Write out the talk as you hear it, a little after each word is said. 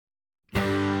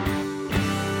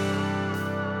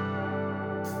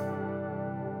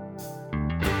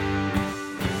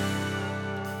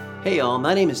Hey y'all,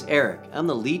 my name is Eric. I'm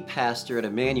the lead pastor at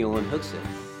Emmanuel in Hooksett.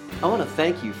 I want to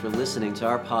thank you for listening to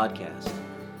our podcast.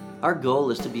 Our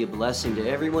goal is to be a blessing to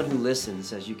everyone who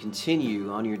listens as you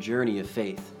continue on your journey of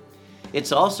faith.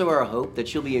 It's also our hope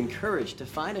that you'll be encouraged to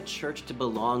find a church to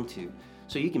belong to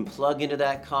so you can plug into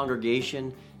that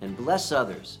congregation and bless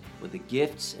others with the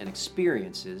gifts and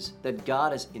experiences that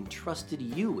God has entrusted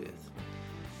you with.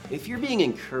 If you're being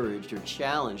encouraged or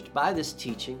challenged by this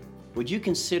teaching, would you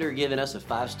consider giving us a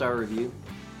 5-star review?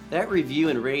 That review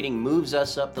and rating moves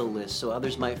us up the list so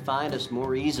others might find us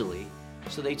more easily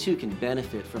so they too can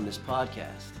benefit from this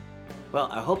podcast. Well,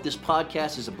 I hope this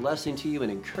podcast is a blessing to you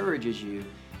and encourages you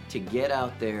to get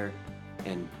out there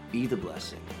and be the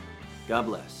blessing. God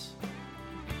bless.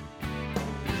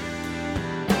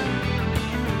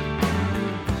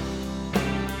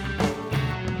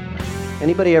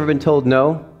 Anybody ever been told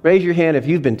no? Raise your hand if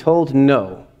you've been told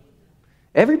no.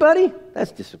 Everybody?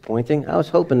 That's disappointing. I was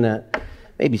hoping that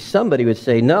maybe somebody would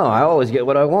say, no, I always get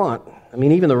what I want. I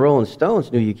mean, even the Rolling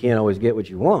Stones knew you can't always get what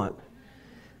you want.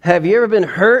 Have you ever been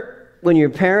hurt when your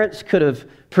parents could have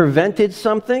prevented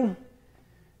something,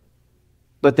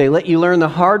 but they let you learn the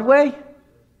hard way?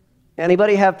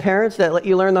 Anybody have parents that let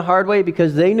you learn the hard way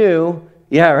because they knew,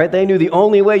 they knew the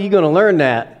only way you're going to learn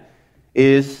that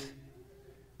is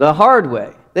the hard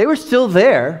way. They were still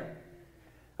there.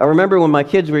 I remember when my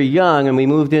kids were young and we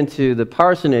moved into the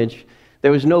parsonage,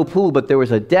 there was no pool, but there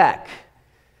was a deck.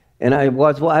 And I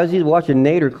was either watching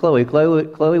Nate or Chloe.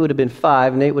 Chloe would have been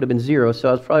 5, Nate would have been 0, so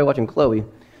I was probably watching Chloe.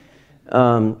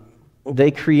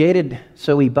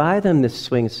 So we buy them this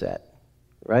swing set,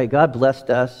 right? God blessed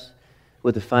us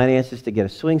with the finances to get a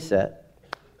swing set.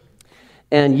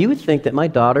 And you would think that my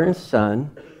daughter and son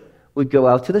would go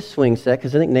out to the swing set,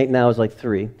 because I think Nate now is like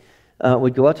 3,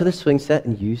 would go out to the swing set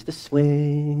and use the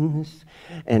swings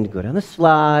and go down the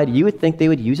slide. You would think they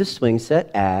would use a swing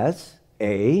set as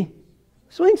a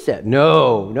swing set.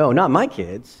 No, not my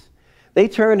kids. They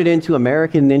turned it into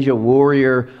American Ninja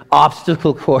Warrior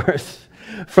obstacle course.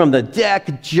 From the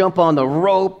deck, jump on the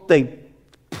rope. They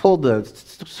pulled the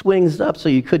swings up so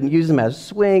you couldn't use them as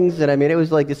swings. And I mean, it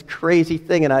was like this crazy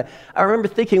thing. And I remember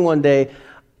thinking one day,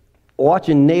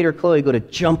 watching Nate or Chloe go to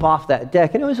jump off that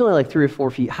deck, and it was only like 3 or 4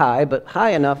 feet high, but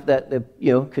high enough that they,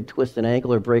 could twist an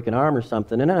ankle or break an arm or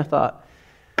something. And then I thought,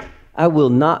 I will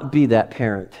not be that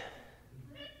parent.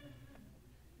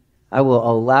 I will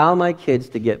allow my kids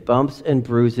to get bumps and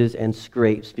bruises and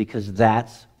scrapes because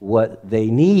that's what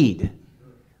they need.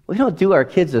 We don't do our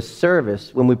kids a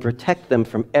service when we protect them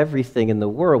from everything in the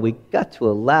world. We got to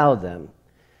allow them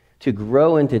to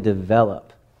grow and to develop.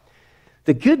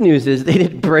 The good news is they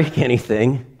didn't break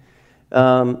anything,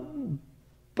 but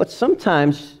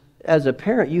sometimes as a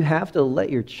parent you have to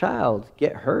let your child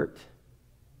get hurt.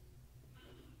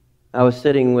 I was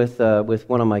sitting with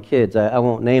one of my kids, I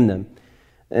won't name them,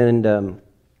 and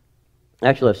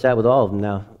actually I've sat with all of them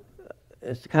now.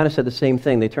 It's kind of said the same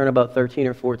thing. They turn about 13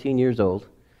 or 14 years old,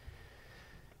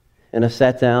 and I'll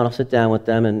sit down with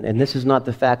them, and this is not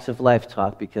the facts of life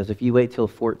talk, because if you wait till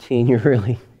 14 you're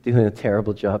really doing a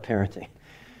terrible job parenting.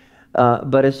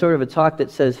 But it's sort of a talk that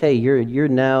says, hey, you're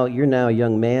now a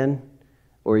young man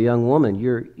or a young woman.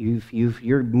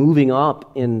 You're moving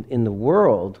up in the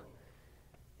world,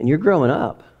 and you're growing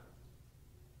up.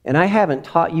 And I haven't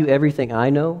taught you everything I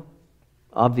know,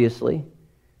 obviously,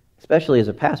 especially as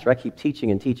a pastor. I keep teaching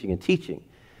and teaching and teaching.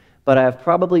 But I have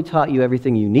probably taught you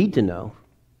everything you need to know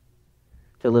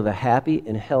to live a happy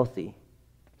and healthy,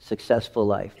 successful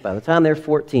life. By the time they're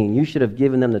 14, you should have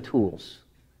given them the tools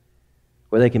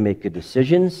where they can make good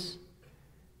decisions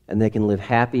and they can live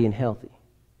happy and healthy.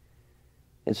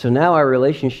 And so now our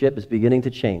relationship is beginning to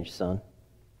change, son.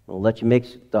 I'm going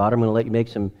to let you make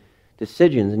some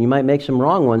decisions, and you might make some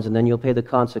wrong ones, and then you'll pay the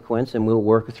consequence, and we'll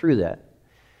work through that.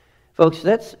 Folks,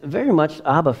 that's very much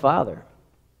Abba Father.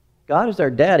 God is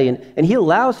our daddy, and He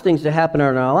allows things to happen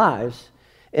in our lives.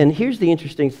 And here's the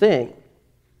interesting thing.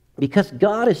 Because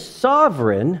God is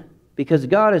sovereign,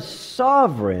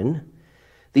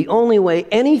 the only way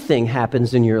anything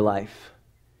happens in your life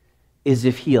is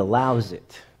if He allows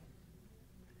it.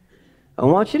 I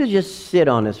want you to just sit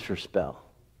on this for a spell.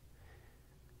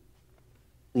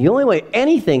 The only way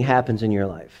anything happens in your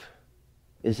life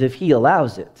is if He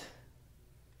allows it.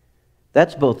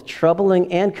 That's both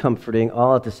troubling and comforting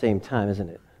all at the same time, isn't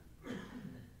it?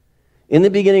 In the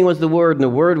beginning was the Word, and the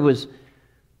Word was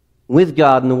with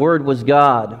God, and the Word was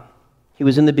God. He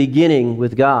was in the beginning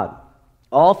with God.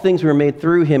 All things were made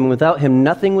through Him, and without Him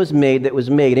nothing was made that was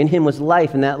made. In Him was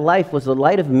life, and that life was the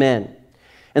light of men.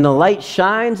 And the light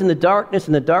shines in the darkness,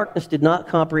 and the darkness did not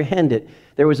comprehend it.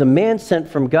 There was a man sent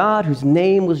from God whose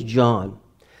name was John.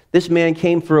 This man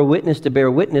came for a witness to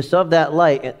bear witness of that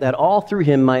light, that all through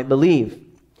him might believe.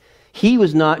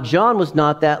 John was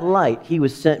not that light. He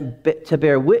was sent to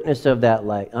bear witness of that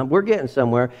light. We're getting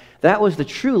somewhere. That was the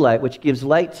true light, which gives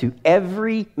light to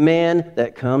every man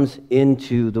that comes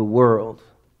into the world.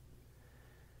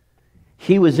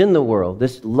 He was in the world.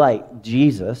 This light,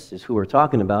 Jesus, is who we're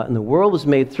talking about, and the world was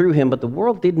made through him, but the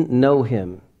world didn't know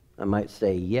him, I might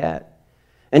say, yet.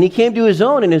 And he came to his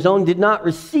own, and his own did not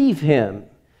receive him.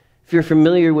 If you're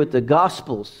familiar with the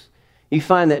Gospels, you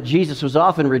find that Jesus was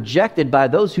often rejected by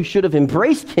those who should have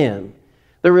embraced him.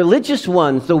 The religious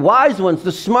ones, the wise ones,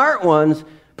 the smart ones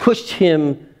pushed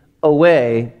him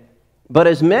away. But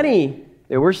as many,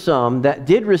 there were some that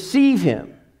did receive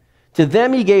him. To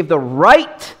them he gave the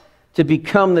right to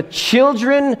become the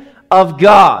children of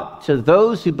God, to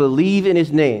those who believe in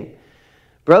his name.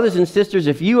 Brothers and sisters,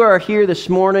 if you are here this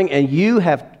morning and you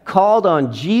have called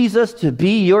on Jesus to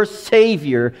be your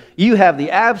Savior, you have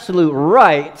the absolute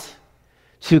right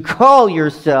to call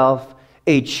yourself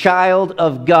a child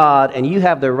of God, and you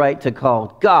have the right to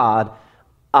call God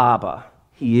Abba.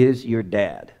 He is your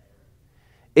dad.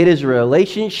 It is a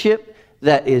relationship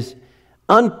that is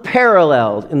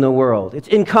unparalleled in the world. It's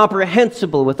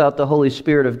incomprehensible without the Holy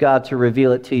Spirit of God to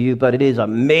reveal it to you, but it is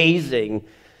amazing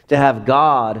to have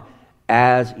God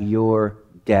as your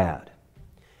dad.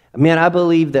 Man, I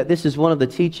believe that this is one of the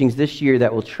teachings this year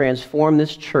that will transform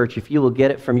this church if you will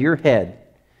get it from your head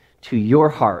to your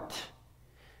heart.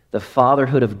 The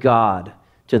fatherhood of God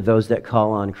to those that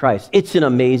call on Christ. It's an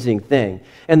amazing thing.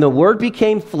 And the Word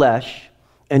became flesh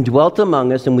and dwelt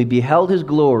among us, and we beheld his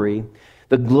glory,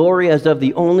 the glory as of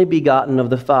the only begotten of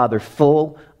the Father,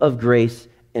 full of grace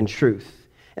and truth.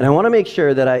 And I want to make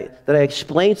sure that I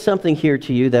explain something here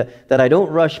to you, that I don't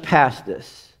rush past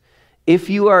this. If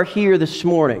you are here this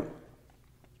morning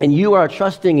and you are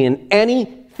trusting in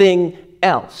anything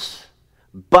else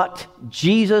but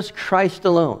Jesus Christ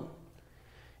alone,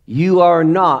 you are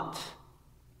not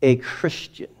a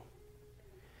Christian.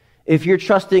 If you're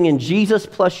trusting in Jesus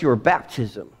plus your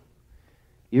baptism,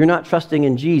 you're not trusting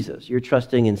in Jesus, you're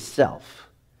trusting in self.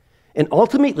 And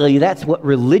ultimately, that's what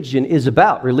religion is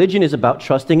about. Religion is about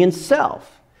trusting in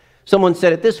self. Someone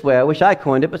said it this way, I wish I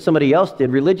coined it, but somebody else did.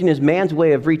 Religion is man's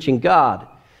way of reaching God.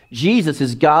 Jesus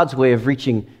is God's way of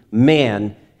reaching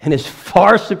man, and is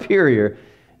far superior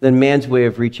than man's way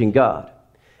of reaching God.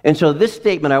 And so this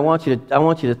statement, I want you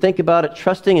to think about it.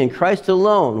 Trusting in Christ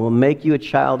alone will make you a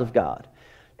child of God.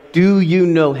 Do you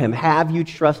know him? Have you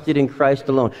trusted in Christ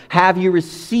alone? Have you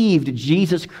received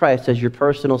Jesus Christ as your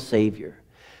personal Savior?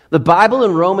 The Bible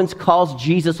in Romans calls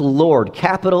Jesus Lord,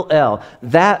 capital L.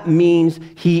 That means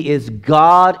he is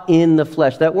God in the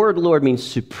flesh. That word Lord means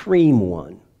supreme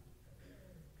one.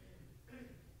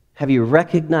 Have you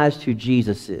recognized who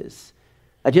Jesus is?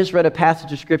 I just read a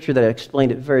passage of Scripture that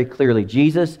explained it very clearly.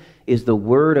 Jesus is the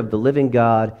Word of the living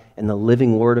God and the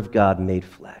living Word of God made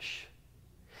flesh.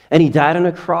 And he died on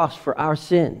a cross for our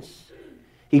sins.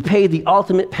 He paid the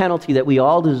ultimate penalty that we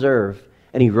all deserve,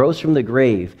 and he rose from the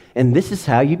grave. And this is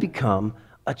how you become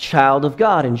a child of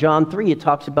God. In John 3, it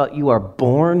talks about you are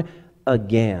born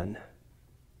again.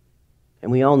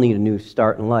 And we all need a new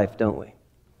start in life, don't we?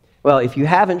 Well, if you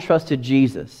haven't trusted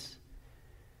Jesus,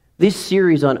 this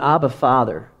series on Abba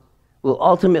Father will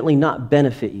ultimately not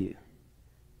benefit you,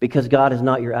 because God is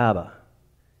not your Abba.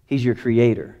 He's your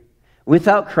creator.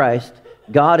 Without Christ,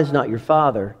 God is not your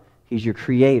father, he's your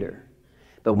creator.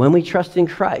 But when we trust in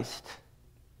Christ,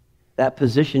 that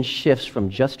position shifts from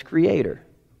just creator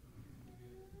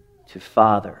to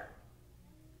father.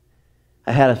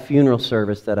 I had a funeral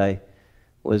service that I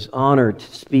was honored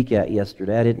to speak at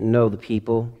yesterday. I didn't know the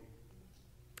people.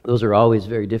 Those are always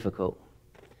very difficult.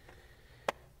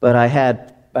 But I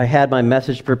had my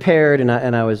message prepared, and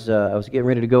I was getting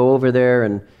ready to go over there,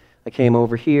 and I came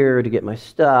over here to get my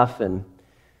stuff, and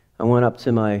I went up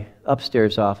to my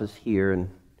upstairs office here, and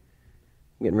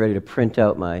I'm getting ready to print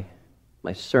out my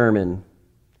sermon,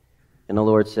 and the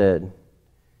Lord said,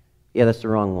 yeah, that's the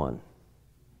wrong one.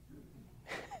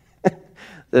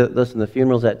 Listen, the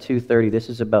funeral's at 2:30. This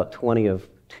is about 20 of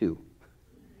 2.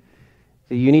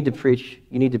 So you need to preach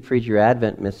your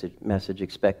Advent message,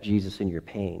 expect Jesus in your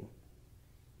pain.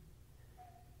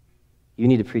 You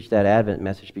need to preach that Advent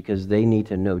message because they need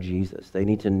to know Jesus. They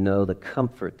need to know the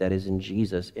comfort that is in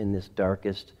Jesus in this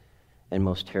darkest and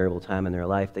most terrible time in their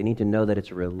life. They need to know that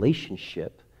it's a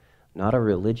relationship, not a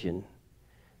religion,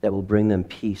 that will bring them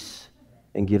peace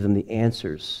and give them the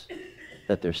answers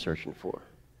that they're searching for.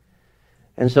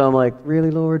 And so I'm like,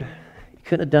 really, Lord? You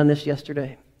couldn't have done this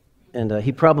yesterday? And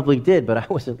he probably did, but I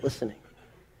wasn't listening.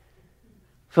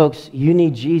 Folks, you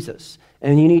need Jesus,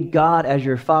 and you need God as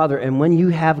your Father. And when you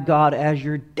have God as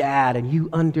your dad and you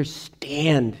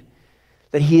understand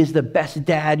that He is the best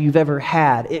dad you've ever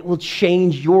had, it will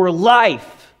change your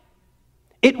life.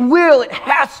 It will. It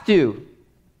has to.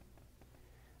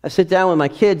 I sit down with my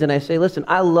kids and I say, listen,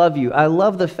 I love you. I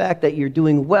love the fact that you're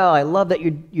doing well. I love that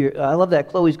I love that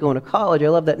Chloe's going to college. I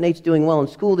love that Nate's doing well in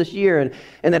school this year,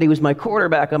 and that he was my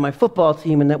quarterback on my football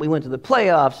team, and that we went to the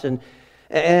playoffs, and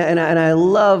I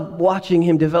love watching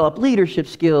him develop leadership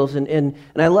skills, and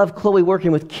I love Chloe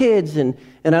working with kids, and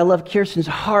I love Kirsten's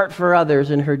heart for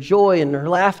others and her joy and her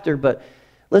laughter. But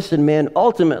listen, man,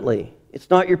 ultimately,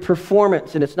 it's not your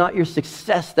performance and it's not your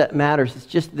success that matters. It's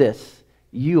just this: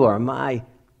 you are my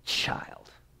child,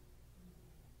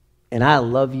 and I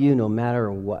love you no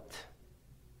matter what,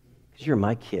 because you're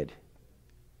my kid.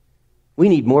 We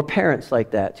need more parents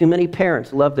like that. Too many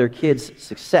parents love their kids'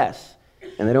 success,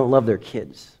 and they don't love their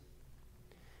kids.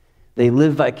 They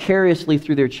live vicariously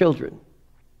through their children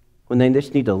when they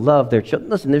just need to love their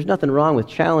children. Listen, there's nothing wrong with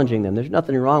challenging them. There's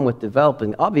nothing wrong with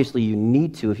developing. Obviously, you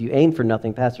need to. If you aim for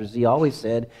nothing, Pastor Z always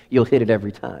said, you'll hit it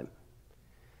every time.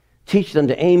 Teach them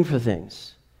to aim for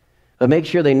things. But make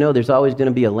sure they know there's always going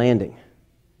to be a landing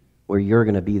where you're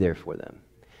going to be there for them.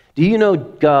 Do you know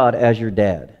God as your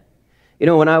dad? You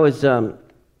know, when I was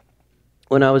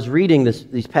reading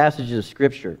these passages of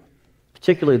Scripture,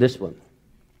 particularly this one,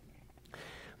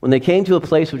 when they came to a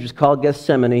place which is called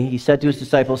Gethsemane, he said to his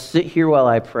disciples, sit here while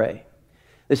I pray.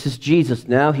 This is Jesus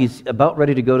now. He's about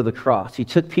ready to go to the cross. He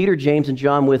took Peter, James, and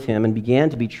John with him and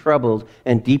began to be troubled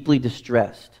and deeply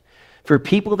distressed. For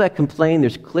people that complain,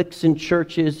 there's cliques in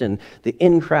churches and the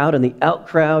in crowd and the out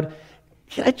crowd.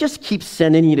 Can I just keep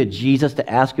sending you to Jesus to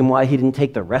ask him why he didn't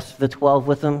take the rest of the 12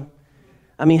 with him?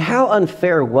 I mean, how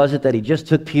unfair was it that he just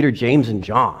took Peter, James, and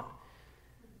John?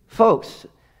 Folks,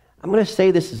 I'm going to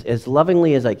say this as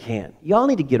lovingly as I can. Y'all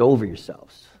need to get over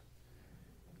yourselves.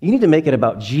 You need to make it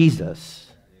about Jesus,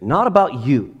 not about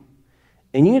you.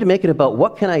 And you need to make it about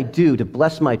what can I do to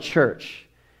bless my church,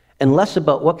 and less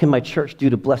about what can my church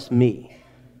do to bless me.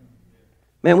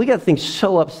 Man, we got things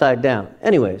so upside down.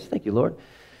 Anyways, thank you, Lord.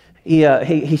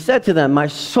 He said to them, my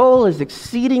soul is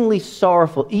exceedingly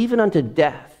sorrowful, even unto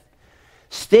death.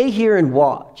 Stay here and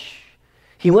watch.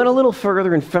 He went a little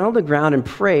further and fell on the ground and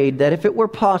prayed that if it were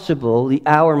possible, the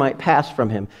hour might pass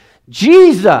from him.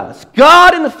 Jesus,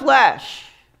 God in the flesh,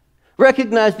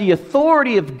 recognized the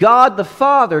authority of God the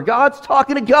Father. God's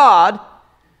talking to God,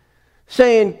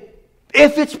 saying,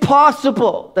 if it's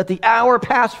possible that the hour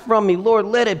pass from me, Lord,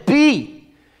 let it be.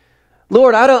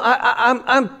 Lord,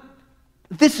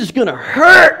 this is going to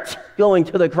hurt going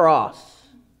to the cross.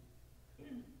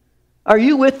 Are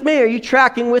you with me? Are you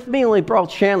tracking with me? Only Brawl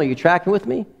Chandler, are you tracking with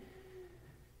me?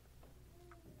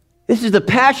 This is the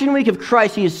Passion Week of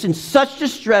Christ. He is in such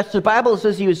distress. The Bible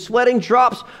says he was sweating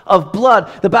drops of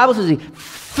blood. The Bible says he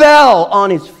fell on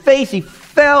his face. He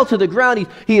fell to the ground.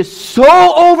 He is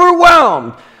so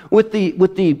overwhelmed with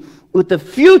the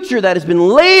future that has been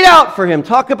laid out for him.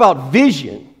 Talk about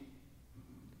vision.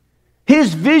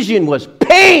 His vision was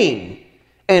pain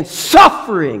and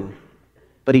suffering,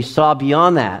 but he saw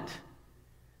beyond that.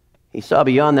 He saw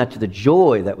beyond that to the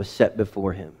joy that was set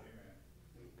before him.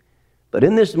 But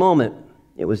in this moment,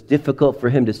 it was difficult for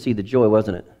him to see the joy,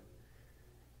 wasn't it?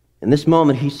 In this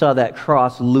moment, he saw that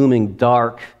cross looming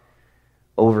dark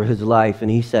over his life, and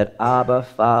he said, Abba,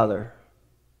 Father.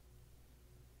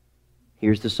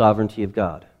 Here's the sovereignty of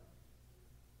God.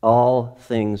 All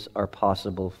things are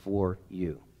possible for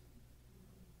you.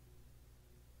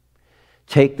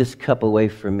 Take this cup away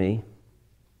from me.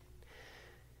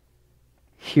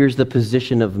 Here's the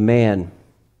position of man,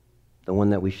 the one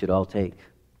that we should all take.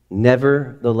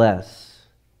 Nevertheless,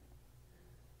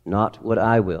 not what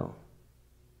I will,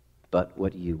 but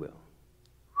what you will.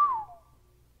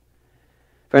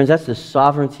 Friends, that's the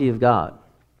sovereignty of God.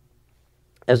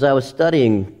 As I was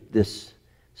studying this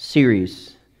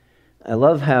series, I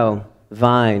love how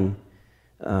Vine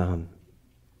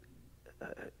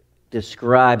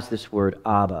describes this word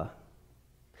Abba.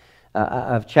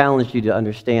 I've challenged you to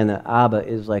understand that Abba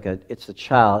is like a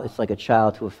child. It's like a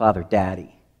child to a father,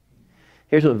 daddy.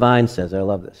 Here's what Vine says. I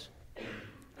love this.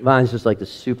 Vine's just like the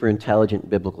super intelligent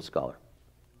biblical scholar.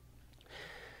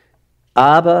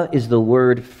 Abba is the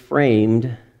word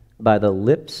framed by the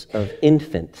lips of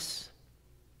infants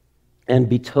and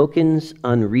betokens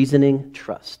unreasoning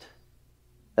trust.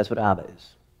 That's what Abba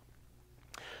is.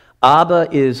 Abba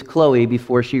is Chloe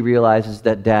before she realizes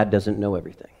that dad doesn't know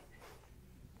everything.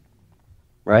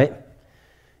 Right?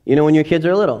 You know when your kids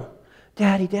are little,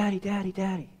 Daddy, Daddy, Daddy,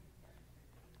 Daddy.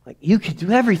 Like, you can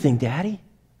do everything, Daddy.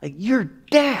 Like, you're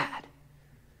dad.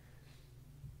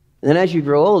 And then as you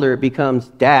grow older, it becomes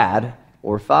dad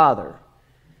or father.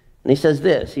 And he says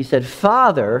this, he said,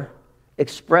 Father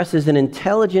expresses an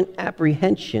intelligent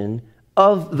apprehension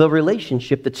of the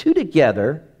relationship. The two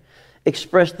together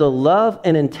express the love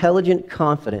and intelligent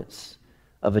confidence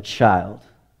of a child.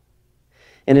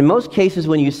 And in most cases,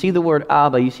 when you see the word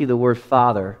Abba, you see the word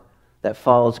Father that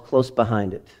follows close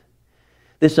behind it.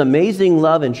 This amazing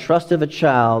love and trust of a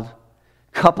child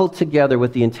coupled together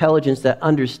with the intelligence that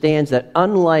understands that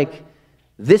unlike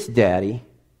this daddy,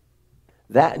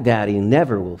 that daddy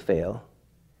never will fail,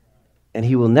 and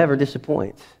he will never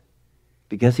disappoint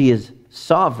because he is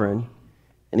sovereign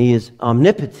and he is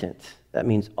omnipotent. That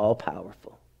means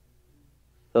all-powerful.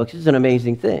 Folks, this is an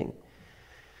amazing thing.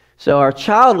 So our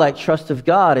childlike trust of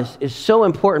God is so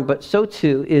important, but so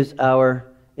too is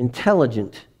our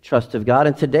intelligent trust of God.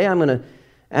 And today I'm going to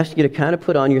ask you to kind of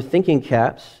put on your thinking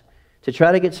caps to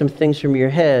try to get some things from your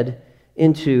head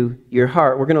into your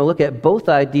heart. We're going to look at both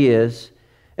ideas,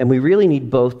 and we really need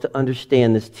both to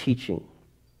understand this teaching.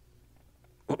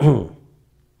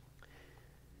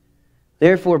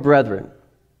 Therefore, brethren,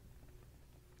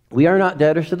 we are not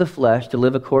debtors to the flesh to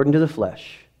live according to the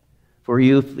flesh. For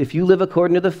if you live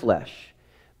according to the flesh,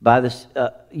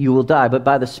 you will die. But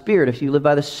by the Spirit, if you live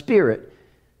by the Spirit,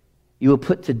 you will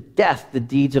put to death the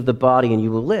deeds of the body, and you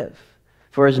will live.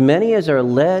 For as many as are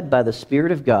led by the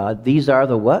Spirit of God, these are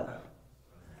the what?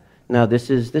 Now, this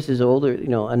is older.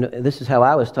 This is how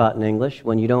I was taught in English.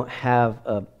 When you don't have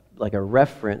a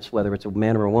reference, whether it's a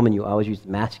man or a woman, you always use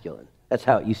masculine. That's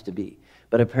how it used to be.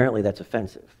 But apparently that's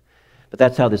offensive. But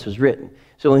that's how this was written.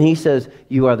 So when he says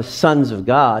you are the sons of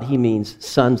God, he means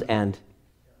sons and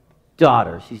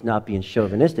daughters. He's not being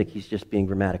chauvinistic. He's just being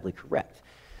grammatically correct.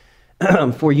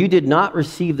 For you did not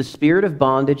receive the spirit of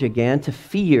bondage again to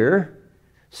fear.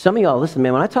 Some of y'all, listen,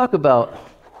 man, when I talk about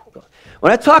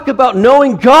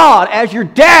knowing God as your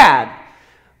dad,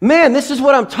 man, this is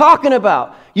what I'm talking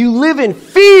about. You live in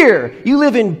fear. You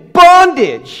live in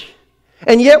bondage.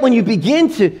 And yet when you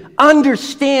begin to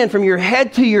understand from your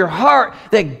head to your heart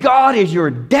that God is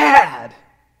your dad,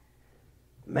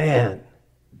 man,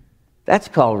 that's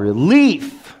called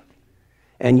relief.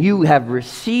 And you have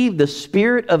received the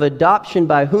spirit of adoption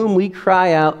by whom we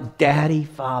cry out, Daddy,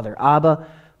 Father, Abba,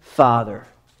 Father.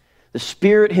 The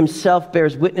Spirit himself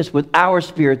bears witness with our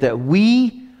spirit that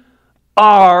we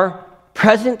are,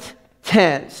 present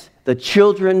tense, the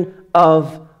children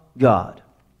of God.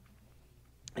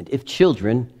 And if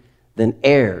children, then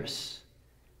heirs.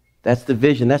 That's the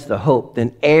vision, that's the hope.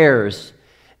 Then heirs,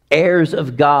 heirs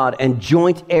of God and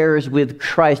joint heirs with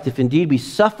Christ, if indeed we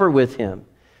suffer with him.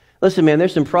 Listen, man,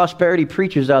 there's some prosperity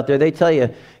preachers out there. They tell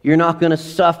you, you're not going to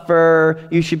suffer.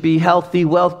 You should be healthy,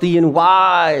 wealthy, and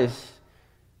wise.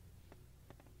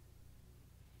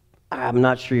 I'm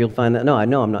not sure you'll find that. No, I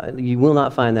know I'm not. You will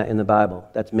not find that in the Bible.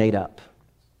 That's made up.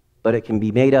 But it can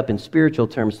be made up in spiritual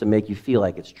terms to make you feel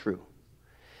like it's true.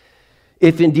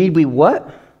 If indeed we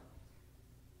what?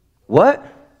 What?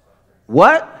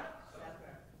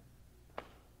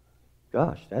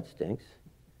 Gosh, that stinks.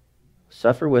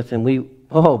 Suffer with him.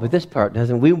 But this part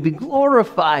doesn't. We will be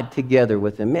glorified together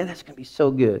with him. Man, that's going to be so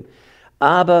good.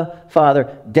 Abba,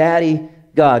 Father, Daddy,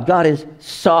 God. God is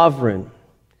sovereign.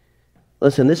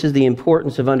 Listen, this is the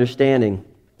importance of understanding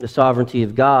the sovereignty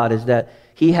of God, is that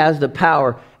he has the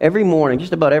power. Every morning,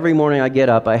 just about every morning I get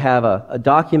up, I have a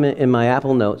document in my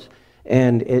Apple Notes,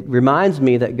 and it reminds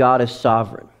me that God is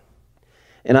sovereign.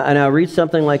 And I read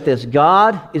something like this: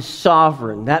 God is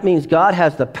sovereign. That means God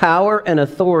has the power and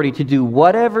authority to do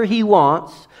whatever he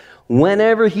wants,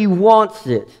 whenever he wants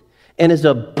it, and is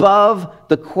above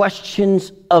the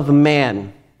questions of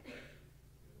man.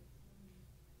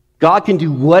 God can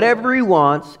do whatever he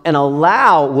wants and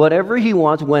allow whatever he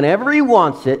wants, whenever he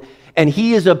wants it, and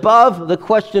he is above the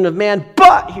question of man.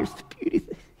 But here's the beauty: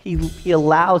 he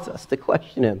allows us to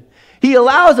question him. He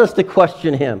allows us to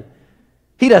question him.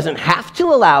 He doesn't have to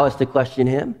allow us to question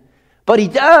him, but he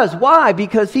does. Why?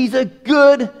 Because he's a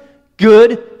good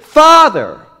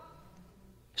Father.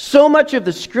 So much of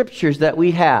the scriptures that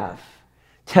we have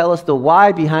tell us the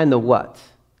why behind the what.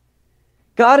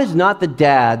 God is not the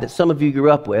dad that some of you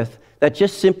grew up with that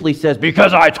just simply says,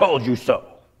 because I told you so.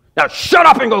 Now shut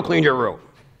up and go clean your room.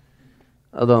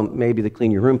 Although maybe the clean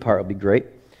your room part will be great.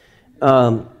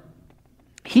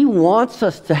 He wants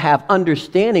us to have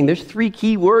understanding. There's 3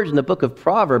 key words in the book of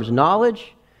Proverbs: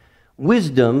 knowledge,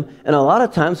 wisdom, and a lot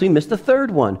of times we miss the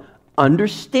third one: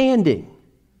 understanding.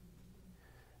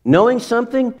 Knowing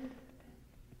something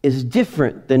is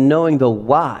different than knowing the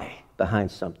why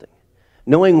behind something.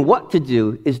 Knowing what to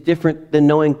do is different than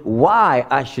knowing why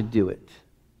I should do it,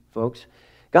 folks.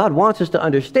 God wants us to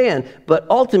understand, but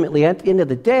ultimately, at the end of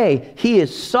the day, He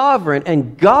is sovereign,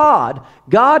 and God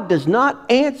does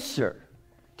not answer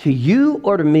to you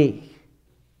or to me.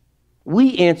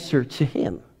 We answer to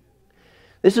Him.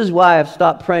 This is why I've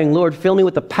stopped praying, Lord, fill me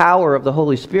with the power of the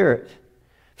Holy Spirit.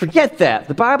 Forget that.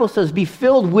 The Bible says be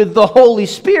filled with the Holy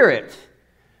Spirit.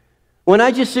 When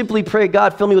I just simply pray,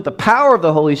 God, fill me with the power of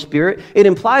the Holy Spirit, it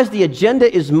implies the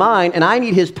agenda is mine and I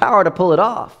need His power to pull it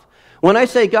off. When I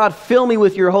say, God, fill me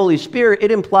with your Holy Spirit,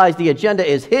 it implies the agenda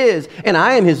is His and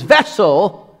I am His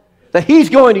vessel that He's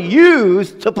going to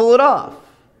use to pull it off.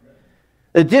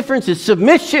 The difference is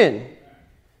submission.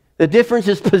 The difference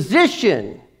is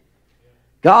position.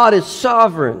 God is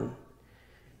sovereign.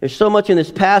 There's so much in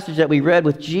this passage that we read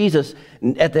with Jesus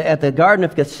at the Garden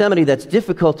of Gethsemane that's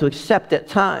difficult to accept at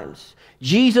times.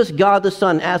 Jesus, God the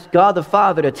Son, asked God the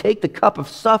Father to take the cup of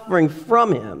suffering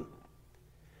from Him.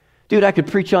 Dude, I could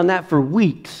preach on that for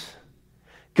weeks.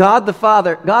 God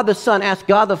the Son asked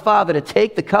God the Father to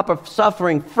take the cup of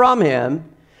suffering from Him,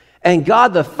 and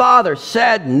God the Father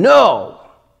said no.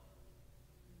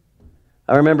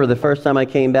 I remember the first time I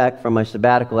came back from my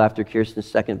sabbatical after Kirsten's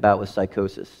second bout with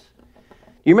psychosis.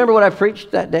 You remember what I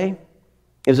preached that day?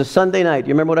 It was a Sunday night. Do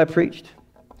you remember what I preached?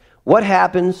 What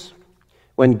happens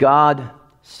when God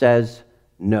says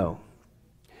no?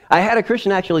 I had a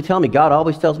Christian actually tell me, God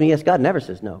always tells me yes. God never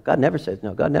says no. God never says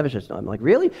no. God never says no. I'm like,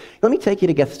 really? Let me take you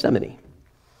to Gethsemane.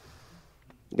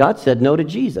 God said no to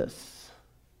Jesus.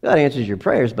 God answers your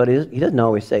prayers, but He doesn't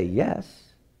always say yes.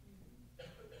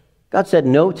 God said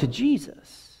no to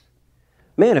Jesus.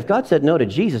 Man, if God said no to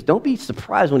Jesus, don't be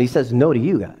surprised when He says no to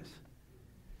you guys.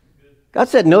 God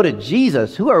said no to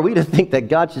Jesus. Who are we to think that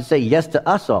God should say yes to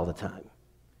us all the time?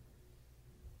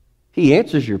 He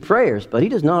answers your prayers, but He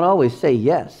does not always say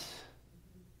yes.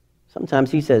 Sometimes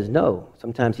He says no.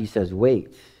 Sometimes He says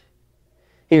wait.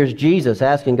 Here's Jesus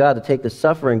asking God to take the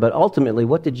suffering, but ultimately,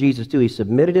 what did Jesus do? He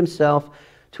submitted Himself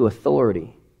to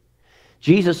authority.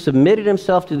 Jesus submitted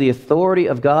Himself to the authority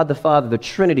of God the Father, the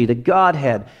Trinity, the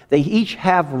Godhead. They each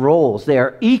have roles. They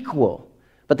are equal,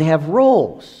 but they have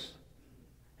roles.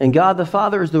 And God the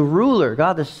Father is the ruler.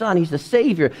 God the Son, He's the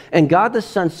Savior. And God the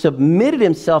Son submitted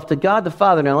Himself to God the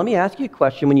Father. Now, let me ask you a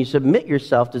question. When you submit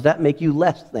yourself, does that make you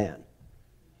less than?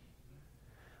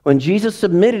 When Jesus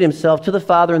submitted Himself to the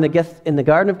Father in the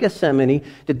Garden of Gethsemane,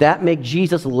 did that make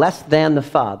Jesus less than the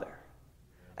Father?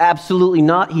 Absolutely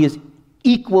not. He is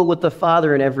equal with the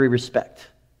Father in every respect.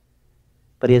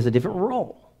 But He has a different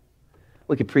role.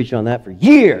 We could preach on that for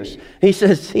years. He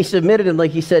says, He submitted Him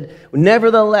like He said,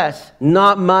 nevertheless,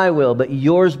 not my will, but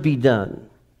yours be done.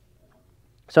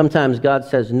 Sometimes God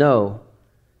says no,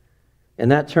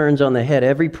 and that turns on the head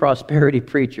every prosperity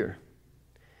preacher.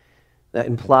 That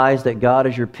implies that God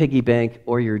is your piggy bank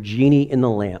or your genie in the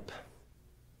lamp.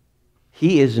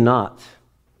 He is not.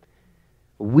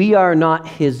 We are not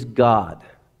His God.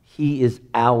 He is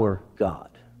our God.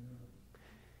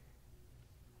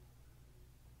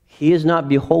 He is not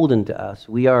beholden to us.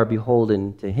 We are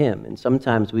beholden to Him. And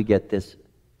sometimes we get this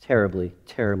terribly,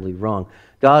 terribly wrong.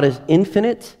 God is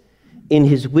infinite in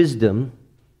His wisdom,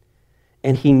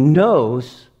 and He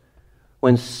knows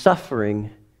when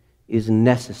suffering is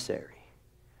necessary.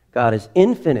 God is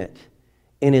infinite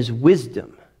in His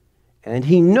wisdom, and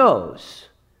He knows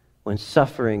when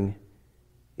suffering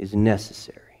is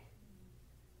necessary.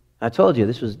 I told you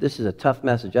this is a tough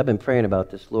message. I've been praying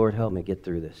about this. Lord, help me get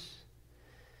through this.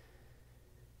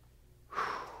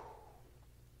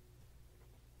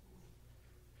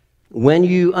 When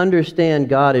you understand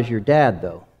God as your dad,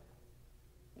 though,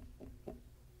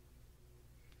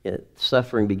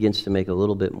 suffering begins to make a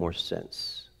little bit more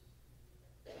sense.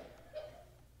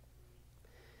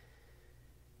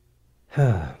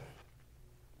 Do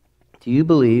you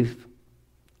believe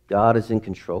God is in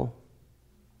control?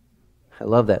 I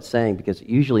love that saying because it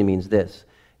usually means this: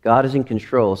 God is in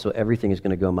control, so everything is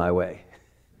going to go my way.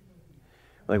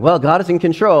 Like, well, God is in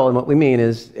control, and what we mean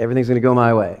is everything's going to go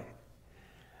my way.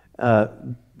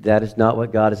 That is not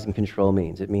what God is in control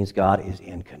means. It means God is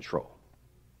in control.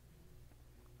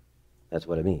 That's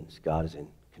what it means. God is in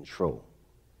control.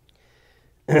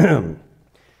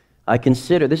 I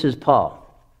consider, this is Paul.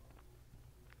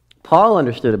 Paul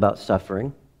understood about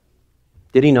suffering.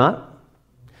 Did he not?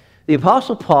 The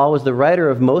Apostle Paul was the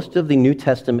writer of most of the New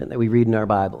Testament that we read in our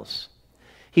Bibles.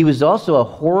 He was also a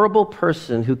horrible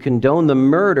person who condoned the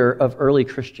murder of early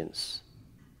Christians.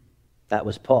 That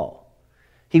was Paul.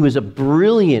 He was a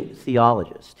brilliant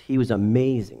theologist. He was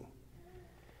amazing.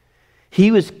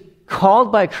 He was called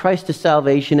by Christ to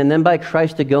salvation and then by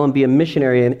Christ to go and be a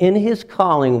missionary. And in his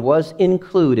calling was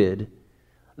included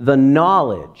the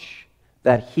knowledge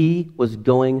that he was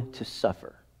going to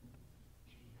suffer.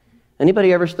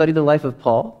 Anybody ever studied the life of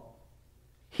Paul?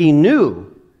 He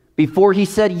knew before he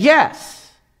said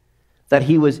yes that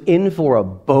he was in for a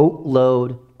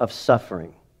boatload of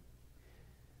suffering.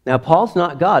 Now, Paul's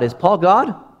not God. Is Paul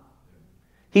God?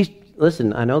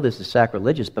 Listen, I know this is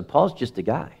sacrilegious, but Paul's just a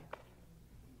guy.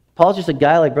 Paul's just a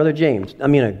guy like Brother James. I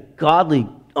mean, a godly,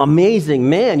 amazing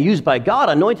man used by God,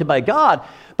 anointed by God.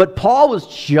 But Paul was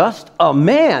just a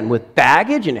man with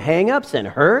baggage and hang-ups and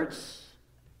hurts.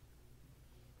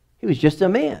 He was just a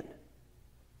man.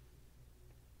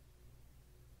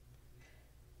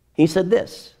 He said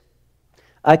this,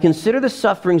 I consider the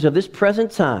sufferings of this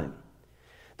present time,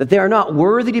 that they are not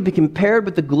worthy to be compared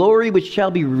with the glory which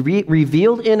shall be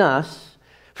revealed in us.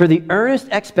 For the earnest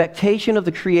expectation of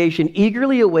the creation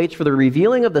eagerly awaits for the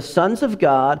revealing of the sons of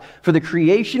God. For the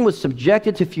creation was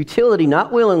subjected to futility,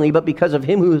 not willingly, but because of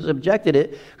him who subjected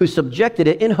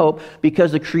it in hope,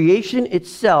 because the creation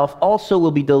itself also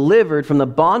will be delivered from the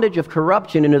bondage of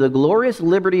corruption into the glorious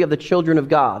liberty of the children of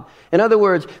God. In other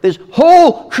words, this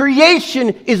whole creation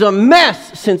is a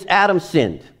mess since Adam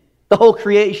sinned. The whole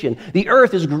creation. The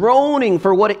earth is groaning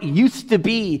for what it used to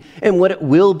be and what it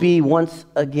will be once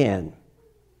again.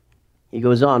 He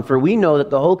goes on, for we know that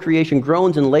the whole creation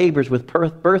groans and labors with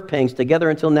birth pangs together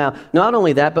until now. Not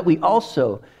only that, but we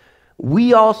also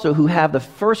who have the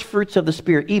first fruits of the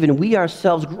Spirit, even we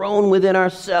ourselves groan within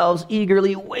ourselves,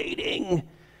 eagerly waiting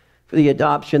for the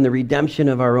adoption, the redemption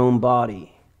of our own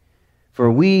body.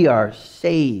 For we are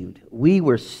saved. We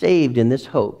were saved in this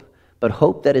hope. But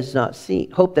hope that is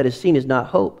seen is not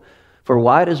hope. For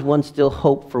why does one still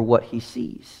hope for what he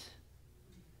sees?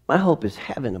 My hope is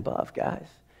heaven above, guys.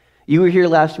 You were here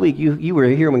last week. You were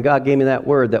here when God gave me that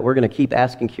word that we're going to keep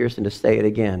asking Kirsten to say it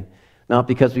again. Not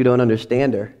because we don't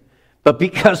understand her, but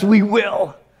because we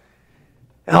will.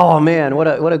 Oh, man,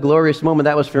 what a glorious moment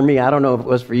that was for me. I don't know if it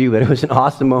was for you, but it was an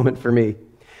awesome moment for me.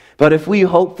 But if we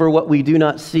hope for what we do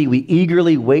not see, we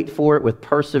eagerly wait for it with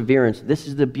perseverance. This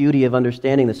is the beauty of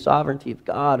understanding the sovereignty of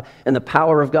God and the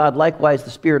power of God. Likewise, the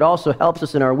Spirit also helps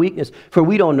us in our weakness, for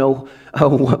we don't know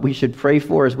what we should pray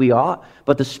for as we ought,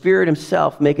 but the Spirit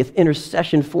himself maketh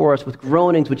intercession for us with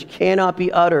groanings which cannot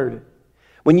be uttered.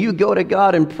 When you go to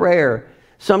God in prayer,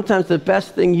 sometimes the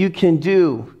best thing you can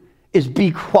do is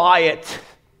be quiet.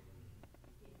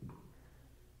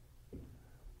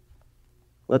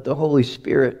 Let the Holy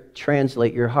Spirit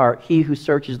translate your heart. He who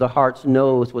searches the hearts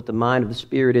knows what the mind of the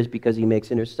Spirit is, because he makes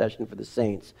intercession for the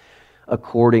saints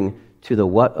according to the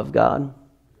what of God?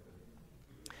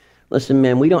 Listen,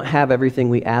 man, we don't have everything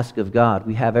we ask of God.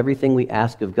 We have everything we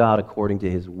ask of God according to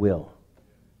his will.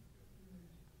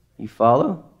 You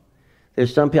follow?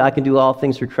 There's some people, I can do all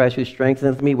things through Christ who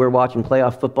strengthens me. We're watching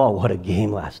playoff football. What a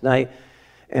game last night.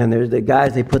 And there's the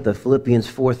guys, they put the Philippians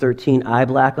 4:13 eye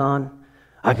black on.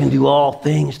 I can do all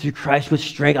things through Christ with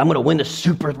strength. I'm going to win the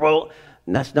Super Bowl.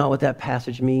 And that's not what that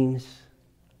passage means.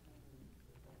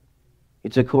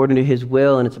 It's according to his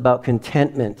will, and it's about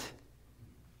contentment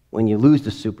when you lose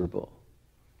the Super Bowl.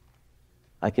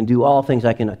 I can do all things.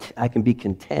 I can be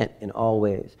content in all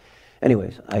ways.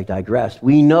 Anyways, I digress.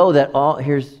 We know that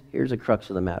here's a crux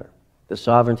of the matter, the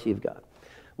sovereignty of God.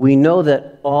 We know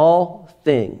that all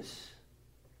things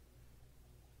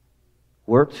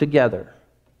work together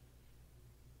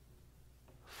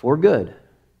for good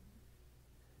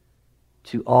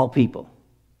to all people.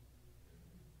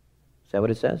 Is that what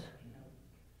it says?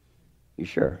 You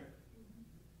sure?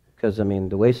 Because, I mean,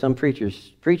 the way some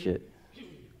preachers preach it,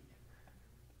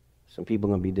 some people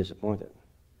are going to be disappointed.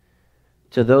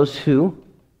 To those who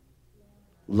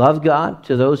love God,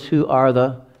 to those who are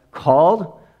the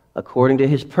called according to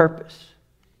his purpose.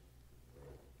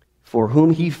 For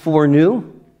whom he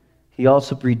foreknew, he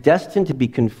also predestined to be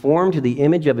conformed to the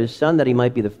image of his Son, that he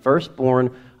might be the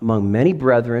firstborn among many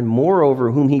brethren.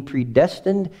 Moreover, whom he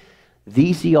predestined,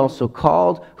 these he also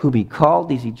called. Whom he called,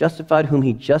 these he justified. Whom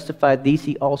he justified, these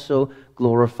he also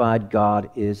glorified.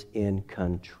 God is in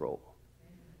control.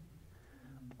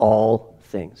 All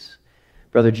things.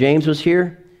 Brother James was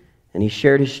here, and he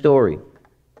shared his story.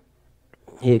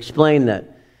 He explained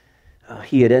that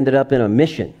he had ended up in a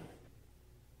mission.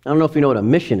 I don't know if you know what a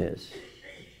mission is.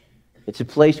 It's a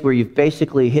place where you've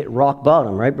basically hit rock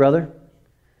bottom, right, brother?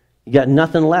 You got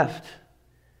nothing left.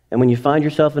 And when you find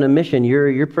yourself in a mission,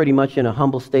 you're pretty much in a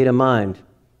humble state of mind.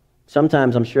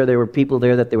 Sometimes I'm sure there were people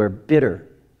there that they were bitter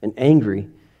and angry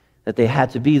that they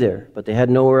had to be there, but they had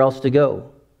nowhere else to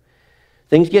go.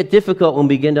 Things get difficult when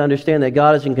we begin to understand that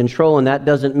God is in control, and that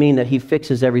doesn't mean that he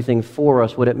fixes everything for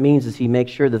us. What it means is he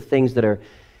makes sure the things that are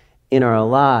in our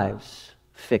lives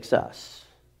fix us.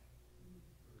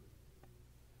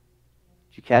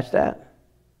 Did you catch that?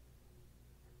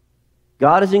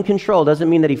 God is in control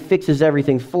doesn't mean that he fixes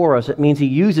everything for us. It means he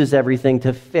uses everything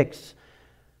to fix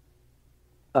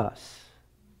us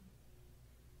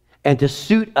and to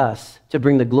suit us to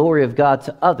bring the glory of God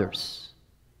to others.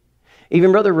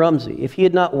 Even Brother Rumsey, if he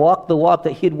had not walked the walk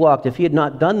that he had walked, if he had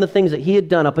not done the things that he had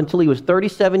done up until he was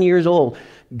 37 years old,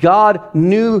 God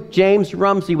knew James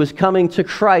Rumsey was coming to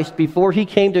Christ before he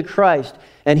came to Christ,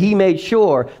 and he made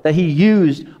sure that he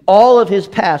used all of his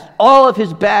past, all of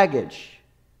his baggage,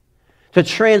 to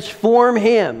transform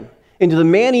him into the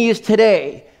man he is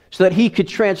today so that he could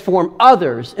transform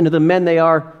others into the men they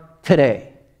are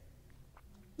today.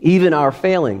 Even our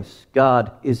failings,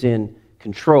 God is in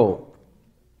control.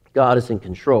 God is in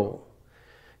control.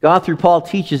 God, through Paul,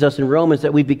 teaches us in Romans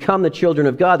that we've become the children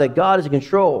of God, that God is in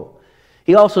control.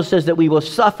 He also says that we will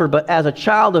suffer, but as a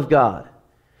child of God.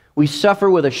 We suffer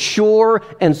with a sure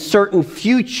and certain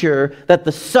future that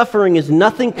the suffering is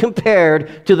nothing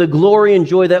compared to the glory and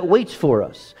joy that waits for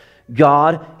us.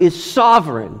 God is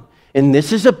sovereign, and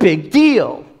this is a big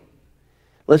deal.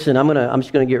 Listen, I'm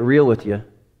just going to get real with you.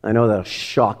 I know that'll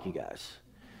shock you guys.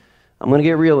 I'm going to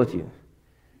get real with you.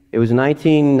 It was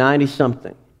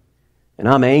 1990-something, and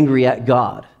I'm angry at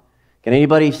God. Can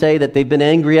anybody say that they've been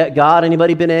angry at God?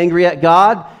 Anybody been angry at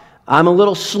God? I'm a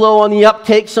little slow on the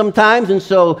uptake sometimes, and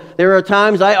so there are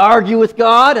times I argue with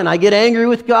God and I get angry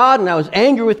with God, and I was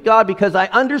angry with God because I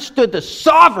understood the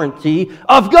sovereignty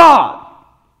of God.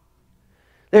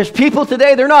 There's people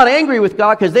today, they're not angry with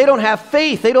God because they don't have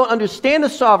faith. They don't understand the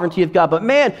sovereignty of God. But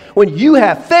man, when you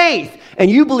have faith and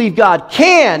you believe God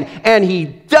can and he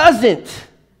doesn't,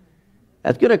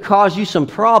 that's going to cause you some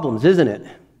problems, isn't it?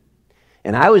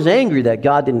 And I was angry that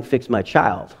God didn't fix my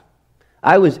child.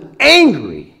 I was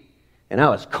angry. And I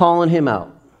was calling him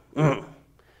out.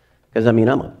 Because, I'm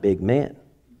a big man.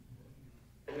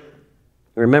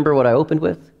 Remember what I opened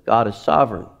with? God is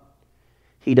sovereign.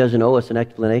 He doesn't owe us an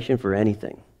explanation for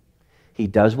anything. He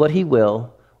does what he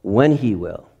will, when he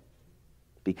will,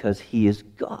 because he is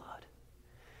God.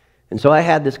 And so I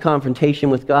had this confrontation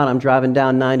with God. I'm driving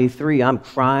down 93. I'm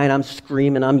crying, I'm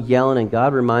screaming, I'm yelling, and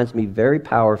God reminds me very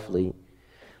powerfully,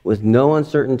 with no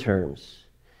uncertain terms,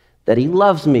 that he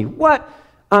loves me. What?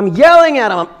 I'm yelling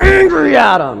at him. I'm angry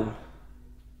at him.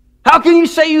 How can you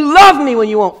say you love me when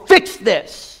you won't fix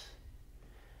this?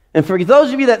 And for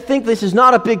those of you that think this is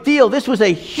not a big deal, this was a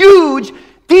huge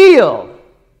deal.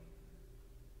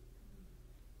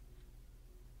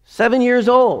 7 years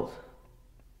old,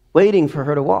 waiting for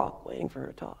her to walk, waiting for her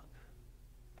to talk.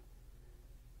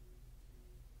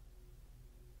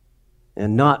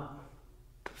 And not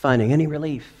finding any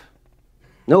relief.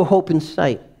 No hope in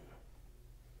sight.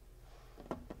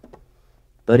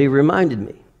 But he reminded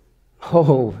me.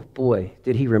 Oh, boy,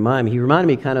 did he remind me. He reminded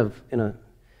me kind of in a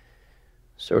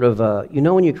sort of,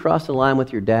 when you cross the line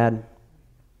with your dad?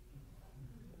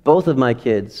 Both of my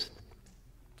kids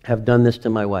have done this to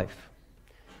my wife.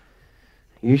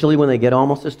 Usually when they get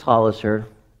almost as tall as her,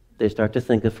 they start to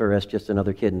think of her as just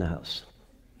another kid in the house.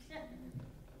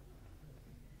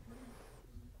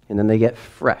 And then they get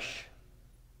fresh.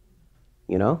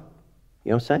 You know? You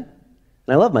know what I'm saying?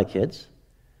 And I love my kids.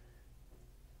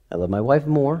 I love my wife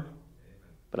more,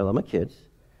 but I love my kids.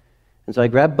 And so I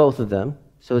grab both of them,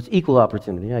 so it's equal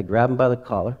opportunity. I grab them by the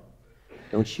collar.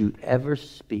 Don't you ever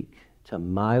speak to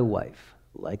my wife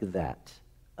like that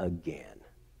again.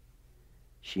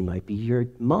 She might be your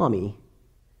mommy,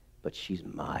 but she's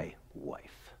my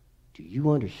wife. Do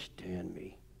you understand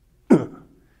me?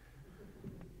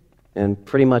 And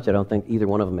pretty much I don't think either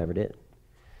one of them ever did.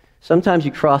 Sometimes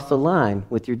you cross the line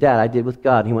with your dad. I did with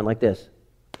God, and he went like this.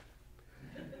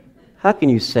 How can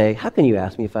you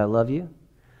ask me if I love you?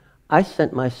 I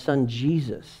sent my son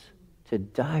Jesus to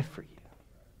die for you.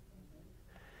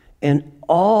 And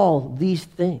all these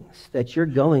things that you're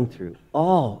going through,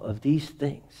 all of these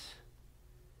things,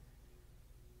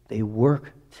 they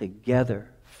work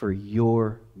together for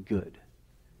your good.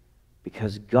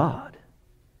 Because God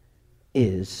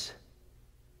is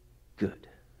good.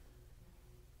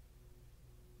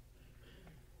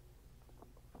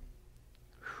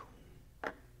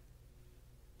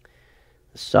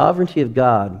 The sovereignty of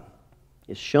God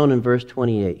is shown in verse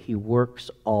 28. He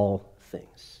works all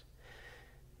things.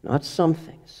 Not some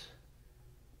things,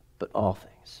 but all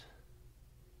things.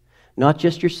 Not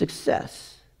just your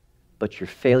success, but your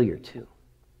failure too.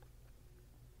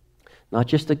 Not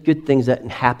just the good things that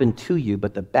happen to you,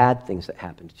 but the bad things that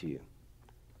happened to you.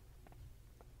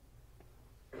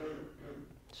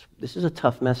 This is a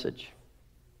tough message.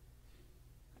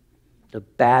 The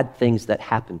bad things that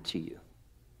happened to you,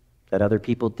 that other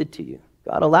people did to you.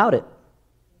 God allowed it.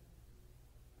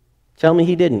 Tell me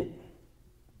he didn't.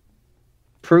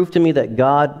 Prove to me that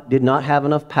God did not have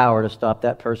enough power to stop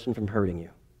that person from hurting you.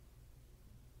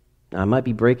 Now, I might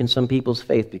be breaking some people's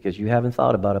faith because you haven't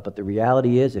thought about it, but the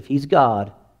reality is, if he's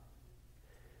God,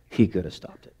 he could have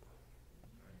stopped it.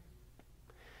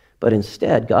 But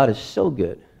instead, God is so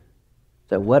good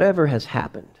that whatever has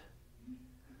happened,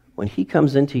 when he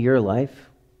comes into your life,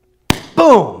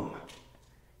 boom,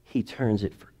 he turns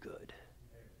it for good.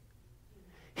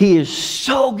 He is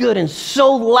so good and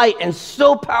so light and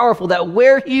so powerful that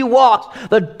where he walks,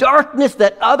 the darkness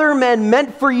that other men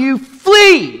meant for you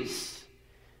flees.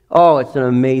 Oh, it's an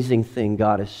amazing thing.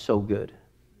 God is so good.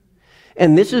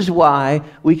 And this is why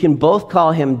we can both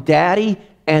call him Daddy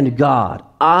and God,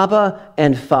 Abba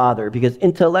and Father, because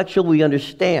intellectually we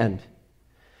understand,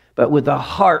 but with the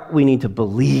heart we need to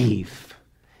believe.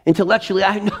 Intellectually,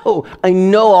 I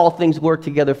know all things work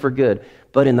together for good,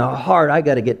 but in the heart I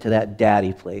got to get to that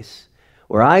daddy place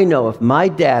where I know if my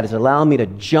dad is allowing me to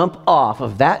jump off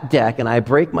of that deck and I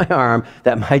break my arm,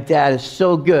 that my dad is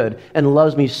so good and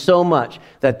loves me so much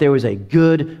that there was a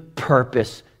good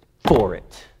purpose for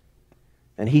it.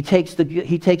 And he takes the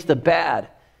bad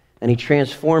and he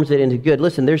transforms it into good.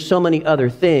 Listen, there's so many other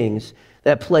things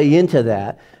that play into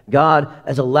that. God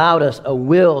has allowed us a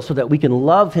will so that we can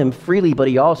love him freely, but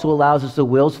he also allows us a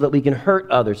will so that we can hurt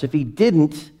others. If he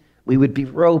didn't, we would be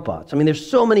robots. I mean, there's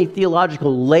so many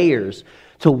theological layers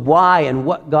to why and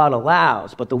what God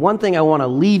allows. But the one thing I want to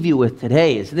leave you with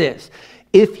today is this.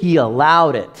 If he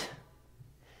allowed it,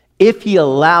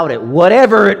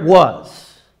 whatever it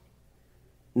was,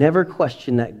 never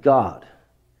question that God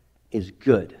is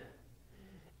good.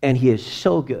 And he is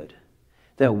so good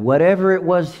that whatever it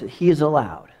was he has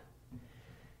allowed,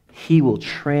 he will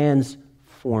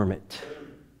transform it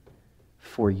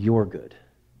for your good.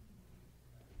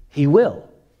 He will.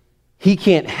 He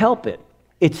can't help it.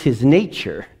 It's his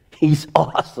nature. He's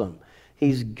awesome.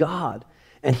 He's God,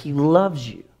 and he loves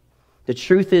you. The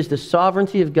truth is, the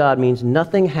sovereignty of God means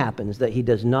nothing happens that he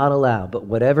does not allow, but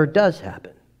whatever does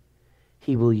happen,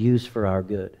 he will use for our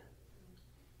good.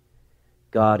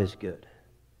 God is good.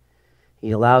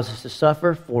 He allows us to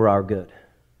suffer for our good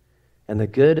and the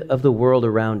good of the world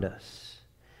around us.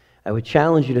 I would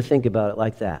challenge you to think about it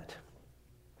like that.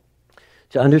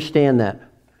 To understand that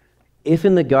if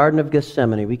in the Garden of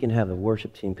Gethsemane, we can have the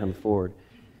worship team come forward.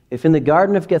 If in the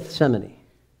Garden of Gethsemane,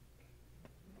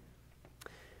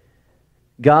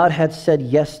 God had said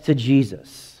yes to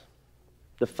Jesus,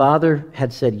 the Father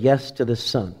had said yes to the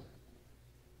Son,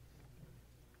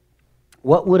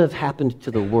 what would have happened to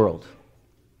the world?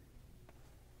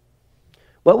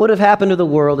 What would have happened to the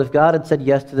world if God had said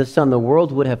yes to the Son? The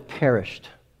world would have perished.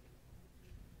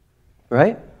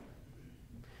 Right?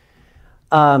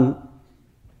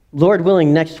 Lord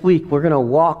willing, next week we're going to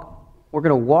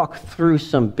walk through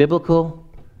some biblical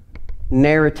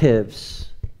narratives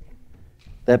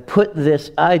that put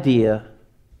this idea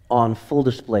on full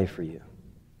display for you.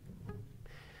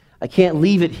 I can't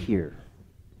leave it here.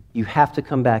 You have to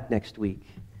come back next week.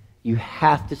 You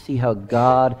have to see how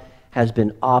God has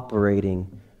been operating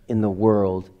in the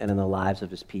world and in the lives of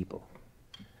his people.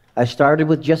 I started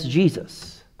with just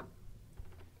Jesus.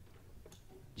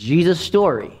 Jesus'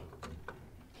 story.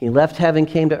 He left heaven,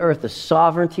 came to earth, the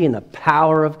sovereignty and the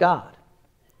power of God.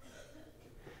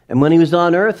 And when he was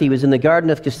on earth, he was in the Garden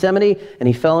of Gethsemane, and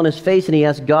he fell on his face, and he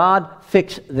asked, God,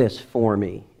 fix this for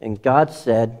me. And God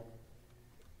said,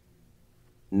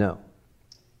 no.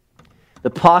 The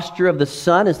posture of the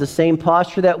Son is the same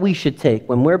posture that we should take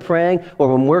when we're praying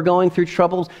or when we're going through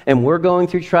troubles and we're going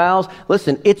through trials.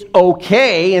 Listen, it's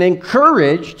okay and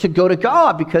encouraged to go to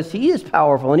God because he is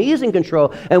powerful and he is in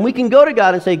control. And we can go to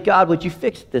God and say, God, would you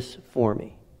fix this for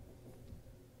me?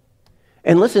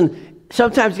 And listen,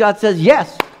 sometimes God says,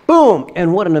 yes, boom,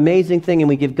 and what an amazing thing, and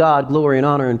we give God glory and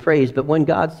honor and praise. But when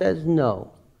God says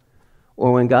no,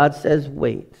 or when God says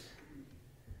wait,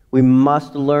 we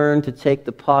must learn to take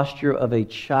the posture of a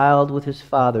child with his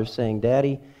father saying,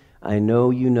 Daddy, I know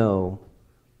you know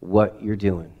what you're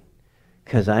doing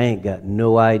because I ain't got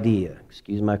no idea.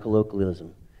 Excuse my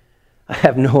colloquialism. I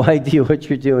have no idea what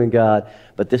you're doing, God,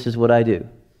 but this is what I do.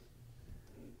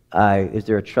 Is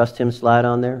there a trust him slide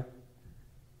on there?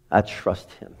 I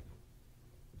trust him.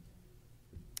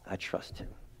 I trust him.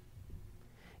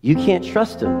 You can't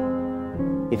trust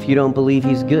him if you don't believe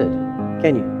he's good,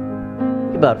 can you?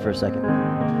 About it for a second.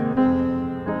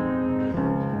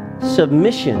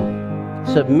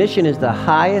 Submission is the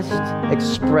highest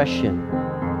expression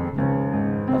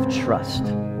of trust.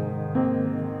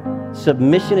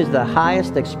 Submission is the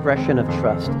highest expression of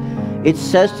trust. It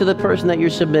says to the person that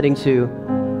you're submitting to,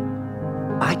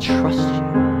 I trust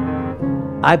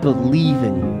you. I believe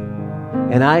in you.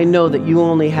 And I know that you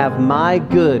only have my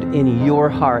good in your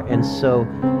heart, and so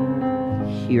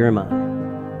here am I.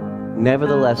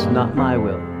 Nevertheless, not my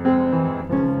will.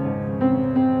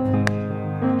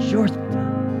 It's yours to be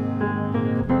done.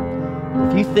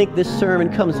 If you think this sermon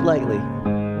comes lightly,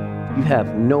 you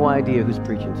have no idea who's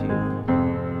preaching to you.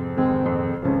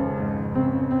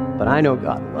 But I know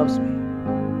God loves me.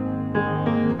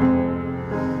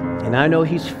 And I know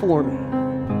He's for me.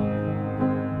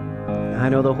 And I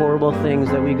know the horrible things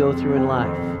that we go through in life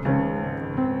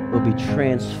will be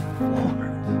transformed.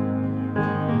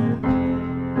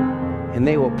 And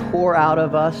they will pour out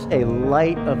of us a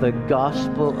light of the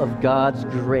gospel of God's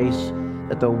grace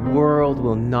that the world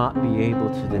will not be able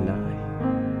to deny.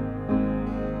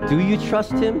 Do you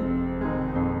trust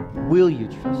Him? Will you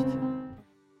trust Him?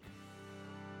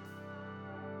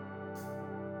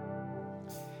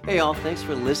 Hey all, thanks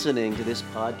for listening to this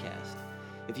podcast.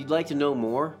 If you'd like to know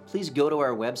more, please go to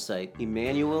our website,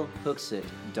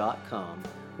 emmanuelhooksett.com,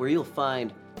 where you'll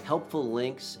find helpful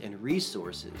links and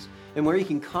resources, and where you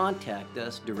can contact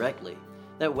us directly.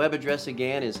 That web address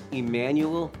again is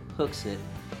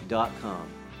emmanuelhooksett.com.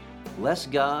 Bless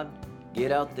God,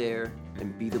 get out there,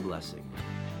 and be the blessing.